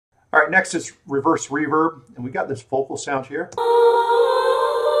All right, next is reverse reverb, and we got this vocal sound here.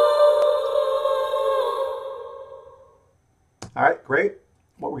 All right, great.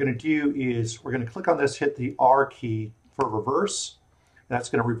 What we're going to do is we're going to click on this, hit the R key for reverse. That's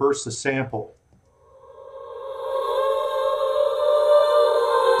going to reverse the sample.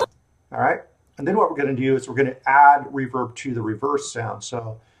 All right, and then what we're going to do is we're going to add reverb to the reverse sound.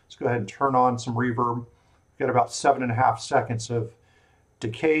 So let's go ahead and turn on some reverb. We've got about 7.5 seconds of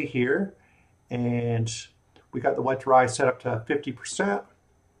decay here, and we got the wet dry set up to 50%,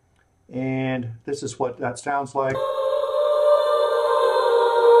 and this is what that sounds like.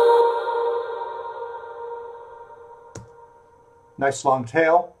 Nice long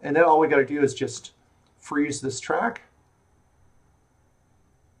tail, and then all we got to do is just freeze this track.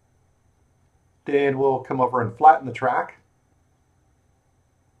 Then we'll come over and flatten the track.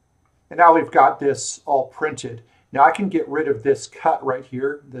 And now we've got this all printed. Now I can get rid of this cut right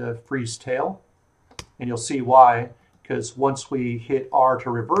here, the freeze tail, and you'll see why, because once we hit R to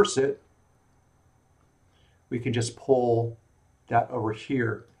reverse it, we can just pull that over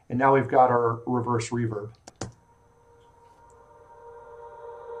here. And now we've got our reverse reverb.